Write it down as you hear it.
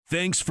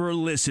Thanks for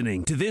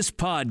listening to this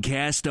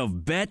podcast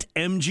of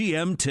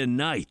BetMGM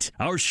Tonight.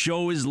 Our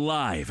show is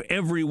live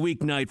every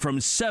weeknight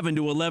from 7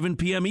 to 11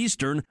 p.m.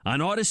 Eastern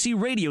on Odyssey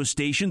radio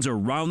stations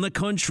around the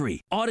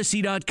country,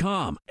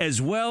 Odyssey.com,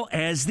 as well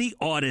as the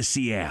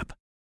Odyssey app.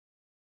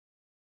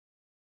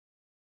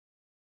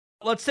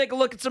 Let's take a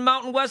look at some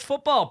Mountain West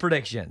football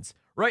predictions.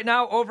 Right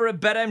now, over at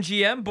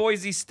BetMGM,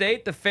 Boise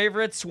State, the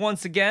favorites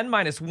once again,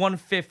 minus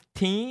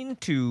 115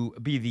 to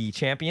be the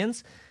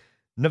champions.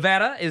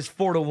 Nevada is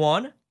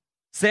 4-1.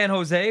 San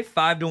Jose,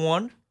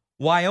 5-1.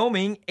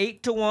 Wyoming,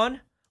 8-1.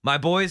 My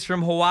boys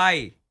from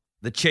Hawaii,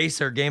 the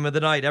Chaser, game of the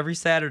night every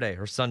Saturday,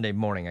 or Sunday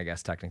morning, I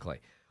guess, technically.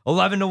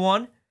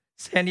 11-1.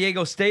 San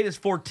Diego State is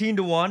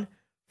 14-1.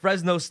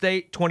 Fresno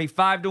State,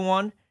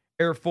 25-1.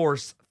 Air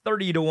Force,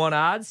 30-1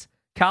 odds.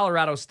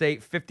 Colorado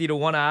State,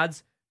 50-1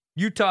 odds.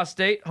 Utah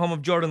State, home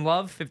of Jordan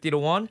Love,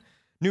 50-1.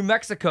 New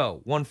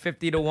Mexico,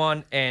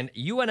 150-1. And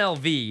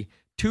UNLV,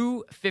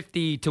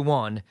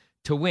 250-1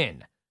 to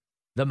win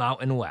the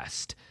Mountain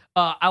West.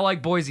 I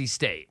like Boise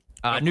State.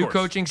 New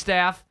coaching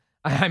staff.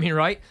 I mean,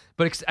 right?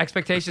 But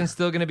expectations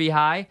still going to be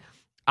high.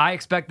 I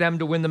expect them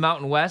to win the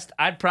Mountain West.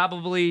 I'd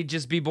probably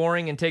just be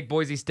boring and take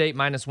Boise State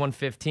minus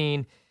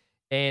 115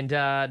 and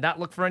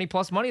not look for any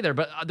plus money there.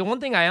 But the one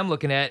thing I am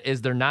looking at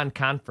is their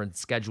non-conference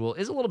schedule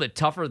is a little bit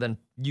tougher than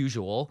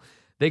usual.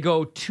 They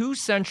go to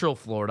Central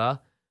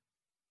Florida,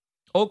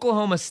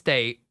 Oklahoma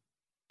State,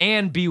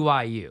 and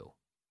BYU.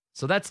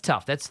 So that's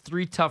tough. That's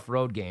 3 tough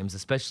road games,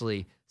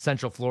 especially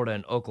Central Florida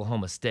and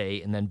Oklahoma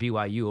State, and then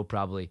BYU will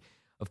probably,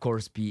 of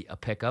course, be a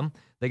pick'em.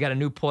 They got a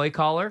new play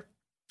caller,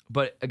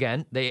 but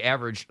again, they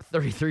averaged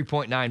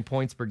 33.9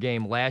 points per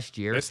game last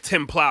year. That's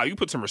Tim Plow. You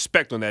put some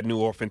respect on that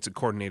new offensive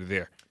coordinator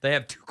there. They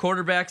have 2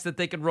 quarterbacks that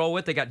they could roll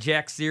with. They got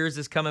Jack Sears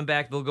is coming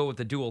back. They'll go with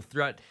the dual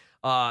threat.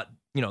 Their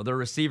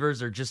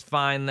receivers are just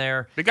fine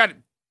there. They got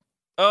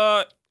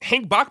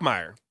Hank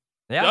Bachmeier.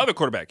 Yeah. The other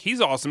quarterback, he's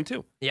awesome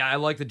too. Yeah, I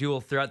like the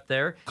dual threat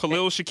there.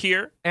 Khalil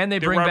Shakir, and they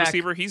bring wide back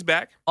receiver. He's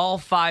back. All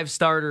 5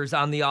 starters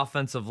on the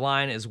offensive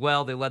line as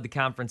well. They led the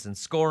conference in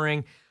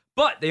scoring,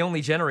 but they only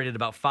generated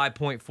about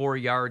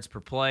 5.4 yards per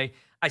play.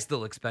 I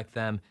still expect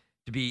them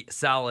to be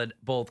solid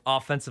both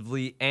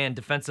offensively and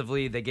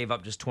defensively. They gave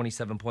up just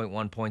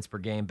 27.1 points per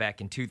game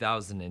back in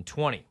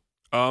 2020.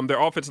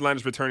 Their offensive line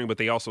is returning, but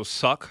they also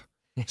suck.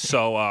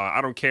 So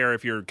I don't care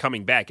if you're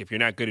coming back. If you're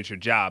not good at your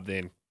job,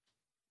 then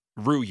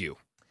rue you.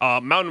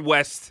 Mountain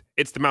West,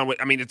 it's the Mountain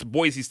West. I mean, it's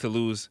Boise's to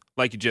lose,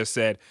 like you just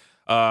said.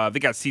 They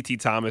got C.T.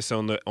 Thomas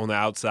on the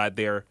outside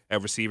there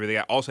at receiver. They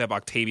also have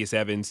Octavius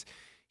Evans.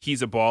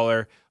 He's a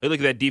baller. They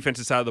look at that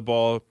defensive side of the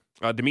ball.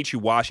 Demetri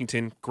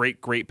Washington,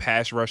 great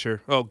pass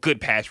rusher. Oh,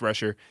 good pass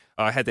rusher.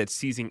 Had that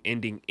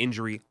season-ending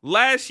injury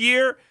last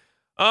year.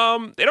 They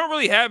don't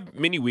really have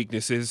many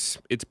weaknesses.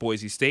 It's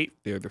Boise State.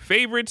 They're the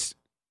favorites.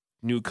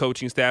 New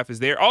coaching staff is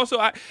there. Also,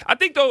 I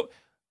think, though,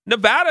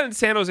 Nevada and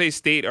San Jose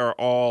State are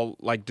all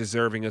like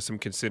deserving of some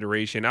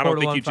consideration. I don't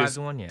think you just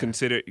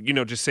consider,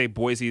 just say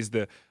Boise is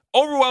the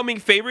overwhelming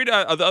favorite.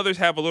 The others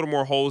have a little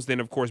more holes than,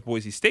 of course,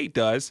 Boise State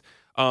does.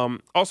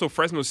 Also,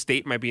 Fresno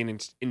State might be an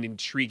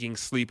intriguing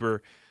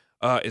sleeper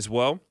as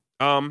well.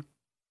 But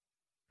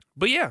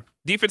yeah,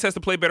 defense has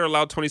to play better.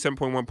 Allowed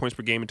 27.1 points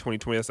per game in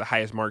 2020. That's the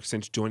highest mark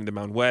since joining the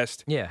Mountain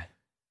West. Yeah.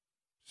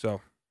 So.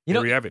 There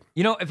we have it.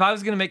 If I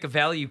was going to make a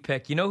value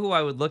pick, who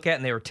I would look at,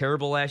 and they were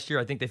terrible last year.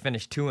 I think they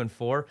finished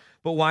 2-4.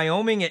 But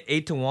Wyoming at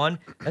 8-1,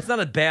 that's not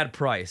a bad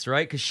price,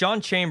 right? Because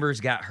Sean Chambers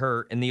got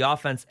hurt, and the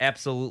offense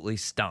absolutely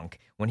stunk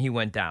when he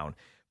went down.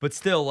 But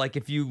still, like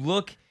if you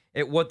look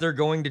at what they're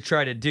going to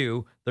try to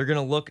do, they're going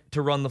to look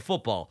to run the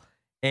football.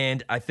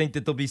 And I think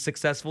that they'll be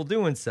successful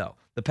doing so.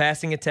 The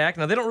passing attack,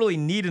 now they don't really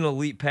need an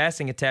elite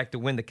passing attack to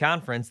win the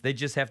conference. They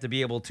just have to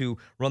be able to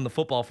run the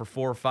football for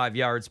 4 or 5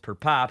 yards per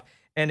pop.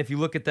 And if you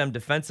look at them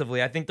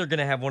defensively, I think they're going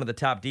to have one of the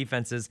top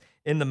defenses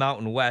in the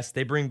Mountain West.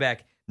 They bring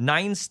back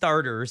 9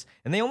 starters,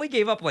 and they only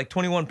gave up like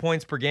 21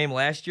 points per game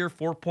last year,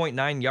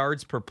 4.9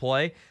 yards per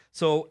play.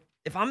 So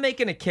if I'm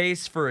making a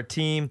case for a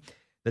team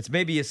that's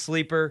maybe a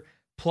sleeper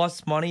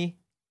plus money,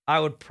 I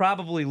would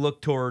probably look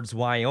towards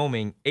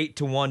Wyoming,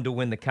 8-1 to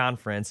win the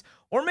conference,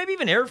 or maybe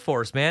even Air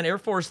Force, man. Air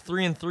Force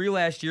 3-3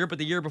 last year, but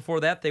the year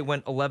before that they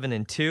went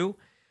 11-2.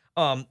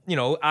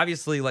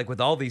 Obviously, like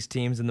with all these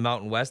teams in the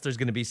Mountain West, there's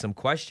going to be some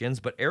questions,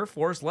 but Air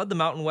Force led the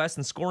Mountain West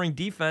in scoring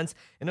defense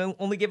and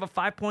only gave up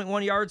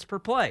 5.1 yards per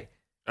play.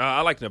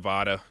 I like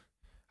Nevada.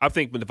 I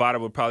think Nevada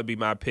would probably be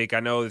my pick. I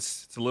know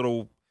it's a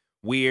little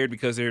weird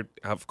because they,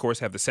 of course,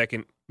 have the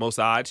second most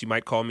odds. You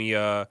might call me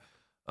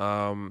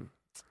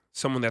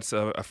someone that's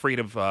afraid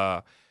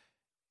of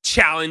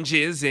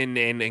challenges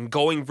and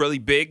going really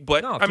big,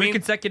 but no, 3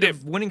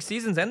 consecutive winning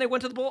seasons, and they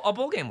went to a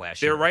bowl game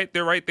last year.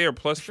 They're right there,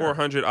 plus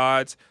 400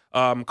 odds.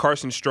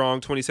 Carson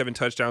Strong, 27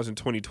 touchdowns in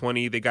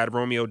 2020. They got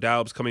Romeo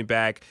Doubs coming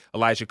back,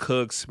 Elijah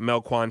Cooks,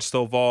 Melquan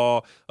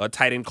Stovall,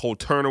 tight end Cole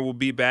Turner will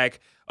be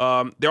back.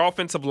 Their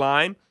offensive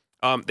line,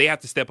 They have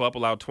to step up,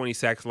 allowed 20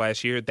 sacks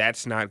last year.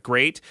 That's not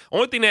great.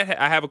 Only thing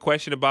that I have a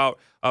question about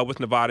with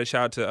Nevada,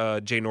 shout out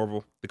to Jay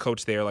Norville, the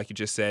coach there, like you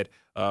just said.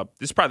 This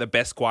is probably the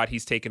best squad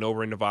he's taken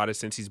over in Nevada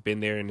since he's been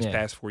there in his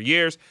past 4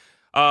 years.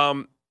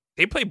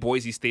 They play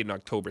Boise State on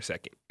October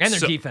 2nd. And their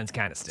defense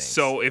kind of stinks.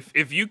 So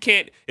if you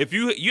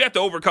have to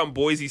overcome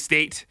Boise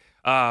State,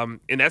 and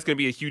that's going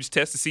to be a huge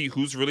test to see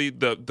who's really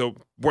the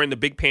wearing the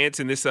big pants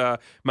in this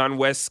Mountain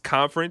West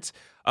Conference.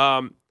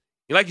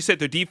 Like you said,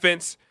 their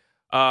defense,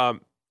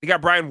 they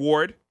got Brian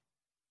Ward,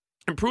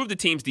 improved the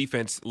team's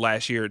defense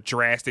last year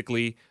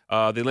drastically.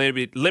 They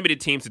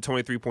limited teams to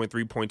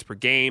 23.3 points per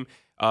game.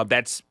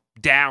 That's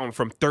down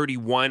from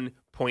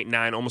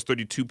 31.9, almost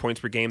 32 points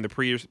per game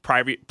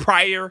the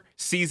prior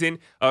season.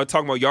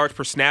 Talking about yards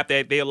per snap,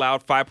 that they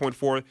allowed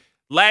 5.4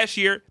 last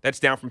year. That's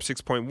down from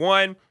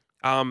 6.1.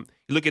 You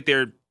look at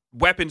their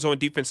weapons on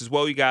defense as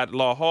well. You got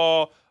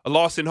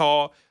Lawson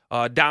Hall,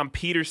 Dom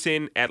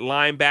Peterson at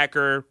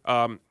linebacker,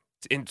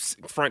 in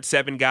front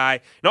seven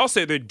guy, and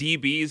also their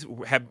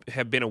DBs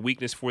have been a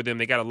weakness for them.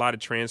 They got a lot of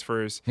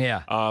transfers.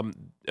 Through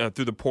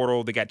the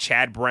portal. They got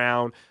Chad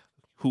Brown,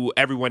 who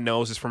everyone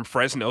knows is from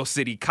Fresno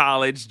City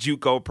College,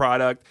 JUCO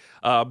product.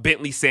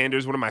 Bentley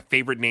Sanders, one of my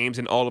favorite names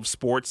in all of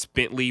sports.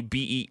 Bentley,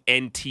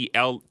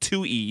 Bentl,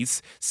 2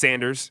 E's,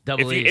 Sanders.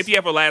 If you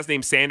have a last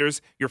name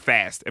Sanders, you're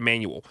fast.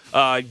 Emmanuel.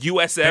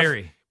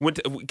 USF,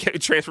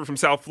 transferred from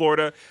South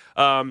Florida.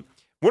 One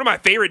of my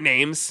favorite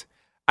names,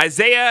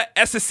 Isaiah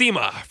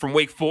Esasima from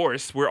Wake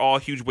Forest. We're all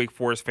huge Wake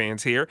Forest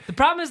fans here. The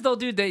problem is, though,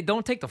 dude, they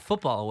don't take the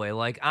football away.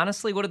 Like,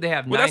 honestly, what did they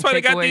have? Well, 9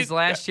 takeaways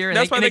last year?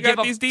 That's why they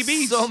got these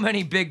DBs. So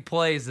many big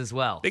plays as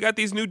well. They got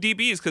these new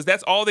DBs because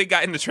that's all they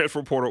got in the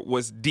transfer portal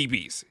was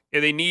DBs.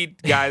 And they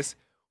need guys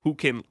who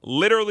can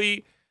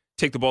literally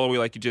take the ball away,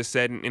 like you just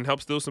said, and help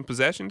steal some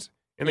possessions.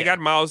 And they got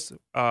Miles.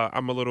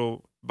 I'm a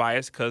little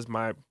biased because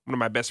one of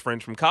my best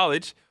friends from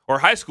college or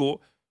high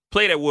school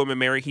played at William &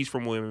 Mary. He's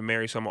from William &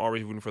 Mary, so I'm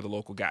always rooting for the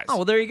local guys. Oh,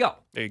 well, there you go.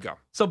 There you go.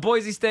 So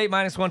Boise State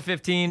minus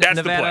 115, That's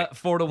Nevada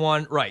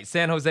 4-1, right?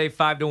 San Jose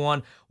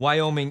 5-1,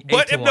 Wyoming 8-1.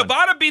 But if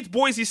Nevada beats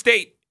Boise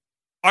State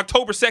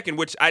October 2nd,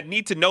 which I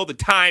need to know the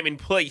time and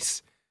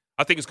place,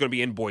 I think it's going to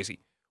be in Boise.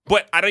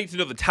 But I don't need to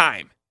know the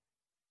time.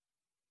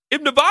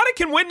 If Nevada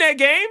can win that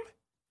game,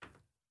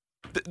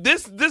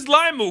 this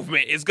line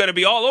movement is going to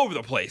be all over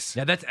the place.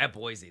 Yeah, that's at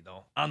Boise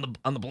though, on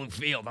the blue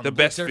field, on the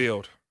best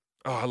field.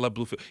 Oh, I love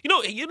blue field.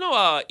 You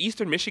know,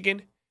 Eastern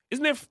Michigan,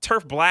 isn't there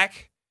turf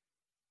black?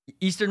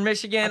 Eastern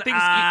Michigan? I think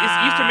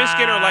it's Eastern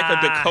Michigan or like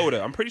a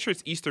Dakota. I'm pretty sure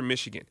it's Eastern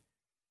Michigan.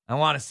 I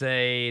want to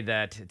say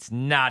that it's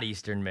not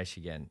Eastern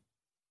Michigan.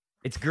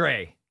 It's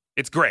gray.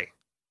 It's gray.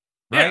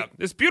 Right? Yeah,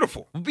 it's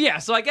beautiful. Yeah,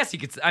 so I guess you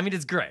could. I mean,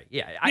 it's gray.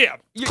 Yeah,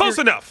 close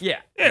enough. Yeah,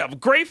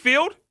 gray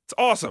field. It's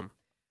awesome.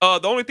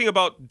 The only thing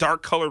about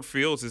dark colored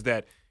fields is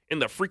that in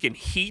the freaking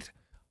heat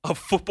of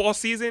football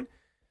season,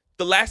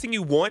 the last thing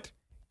you want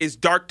is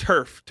dark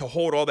turf to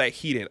hold all that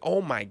heat in.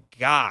 Oh my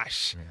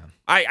gosh. Yeah.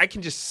 I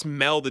can just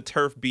smell the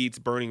turf beads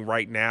burning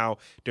right now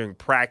during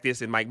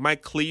practice, and my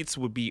cleats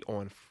would be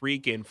on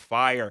freaking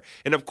fire.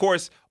 And of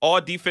course, all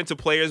defensive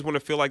players want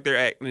to feel like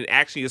they're in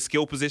actually a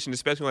skill position,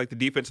 especially like the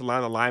defensive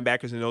line, the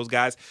linebackers, and those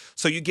guys.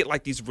 So you get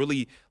like these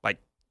really like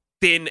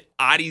thin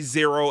Adi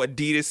Zero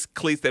Adidas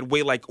cleats that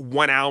weigh like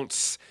 1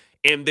 ounce.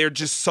 And they're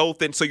just so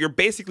thin. So you're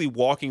basically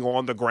walking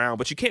on the ground,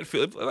 but you can't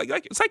feel it.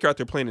 Like it's like you're out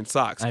there playing in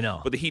socks. I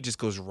know. But the heat just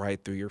goes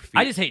right through your feet.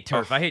 I just hate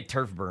turf. I hate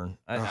turf burn.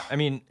 I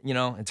mean,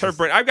 it's turf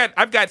burn.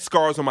 I've got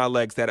scars on my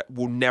legs that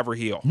will never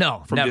heal.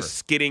 No, from just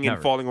skidding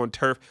and falling on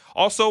turf.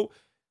 Also,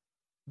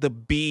 the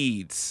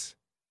beads.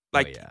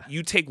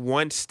 You take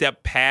one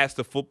step past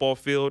the football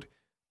field,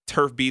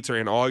 turf beads are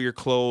in all your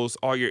clothes,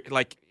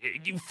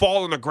 you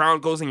fall on the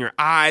ground, goes in your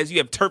eyes. You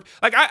have turf.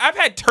 I've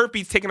had turf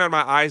beads taken out of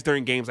my eyes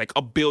during games like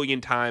a billion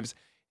times.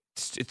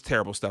 It's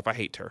terrible stuff. I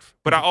hate turf.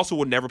 But I also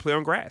would never play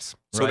on grass.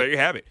 So there you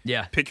have it.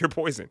 Yeah. Pick your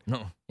poison.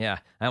 No. Yeah.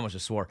 I almost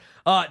just swore.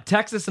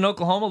 Texas and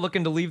Oklahoma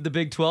looking to leave the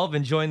Big 12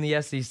 and join the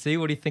SEC.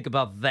 What do you think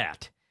about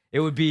that?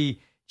 It would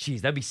be,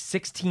 that'd be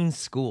 16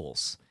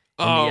 schools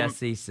in the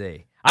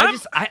SEC.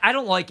 I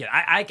don't like it.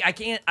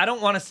 I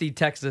don't want to see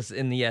Texas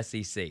in the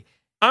SEC.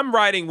 I'm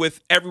riding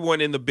with everyone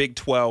in the Big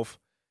 12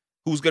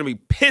 who's going to be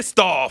pissed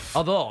off.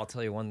 Although, I'll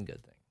tell you one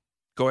good thing.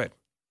 Go ahead.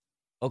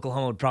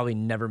 Oklahoma would probably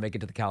never make it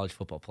to the college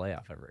football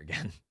playoff ever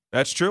again.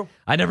 That's true.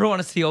 I never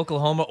want to see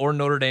Oklahoma or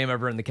Notre Dame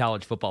ever in the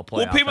college football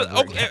playoff.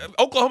 Well,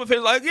 Oklahoma fans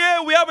are like,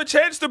 yeah, we have a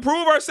chance to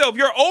prove ourselves.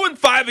 You're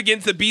 0-5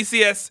 against the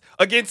BCS,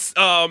 against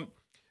the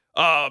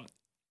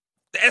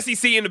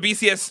SEC in the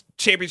BCS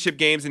championship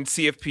games and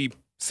CFP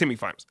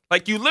semifinals.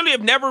 Like, you literally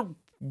have never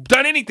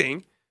done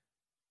anything.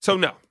 So,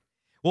 no.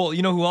 Well,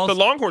 you know who else? The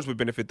Longhorns would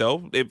benefit,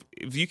 though, if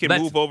you can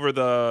move over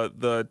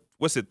the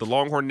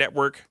Longhorn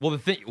Network. Well,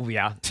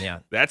 yeah.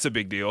 That's a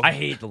big deal. I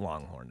hate the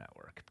Longhorn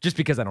Network just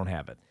because I don't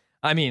have it.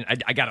 I mean,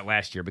 I got it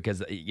last year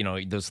because,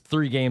 those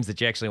 3 games that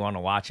you actually want to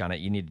watch on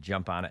it, you need to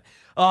jump on it.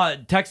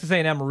 Texas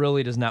A&M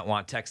really does not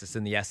want Texas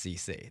in the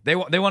SEC. They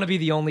want to be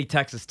the only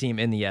Texas team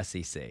in the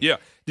SEC. Yeah.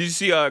 Did you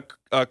see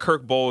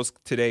Kirk Bowles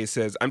today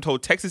says, I'm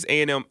told Texas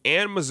A&M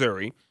and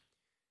Missouri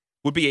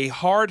would be a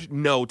hard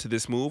no to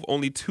this move.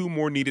 Only 2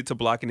 more needed to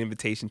block an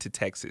invitation to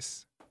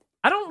Texas.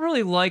 I don't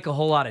really like a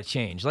whole lot of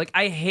change. Like,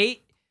 I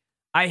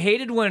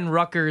hated when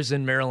Rutgers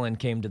and Maryland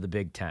came to the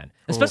Big Ten.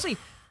 Especially,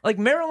 like,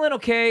 Maryland,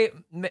 okay,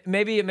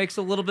 maybe it makes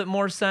a little bit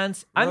more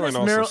sense. Maryland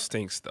also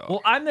stinks, though.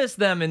 Well, I miss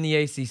them in the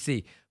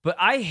ACC, but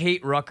I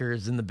hate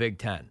Rutgers in the Big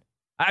Ten.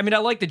 I mean, I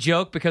like the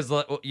joke because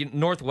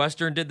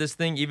Northwestern did this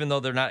thing, even though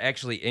they're not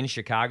actually in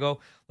Chicago.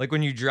 Like,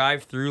 when you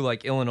drive through,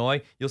 like,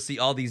 Illinois, you'll see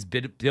all these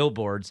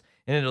billboards,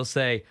 and it'll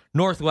say,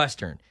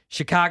 Northwestern,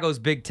 Chicago's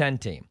Big Ten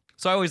team.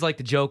 So I always like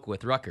to joke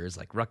with Rutgers,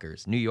 like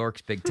Rutgers, New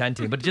York's Big Ten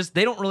team. But just,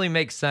 they don't really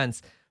make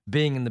sense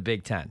being in the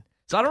Big Ten.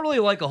 So I don't really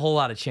like a whole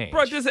lot of change.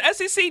 Bro, does the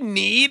SEC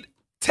need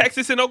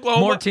Texas and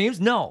Oklahoma? More teams?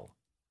 No.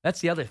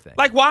 That's the other thing.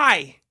 Like,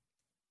 why?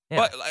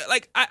 Yeah.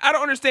 Like, I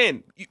don't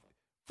understand.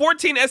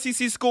 14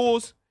 SEC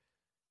schools.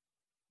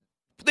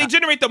 They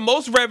generate the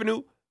most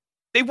revenue.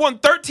 They've won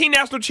 13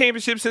 national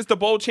championships since the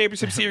Bowl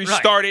Championship Series right.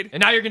 started.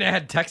 And now you're going to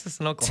add Texas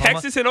and Oklahoma.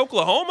 Texas and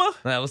Oklahoma?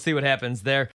 Well, we'll see what happens there.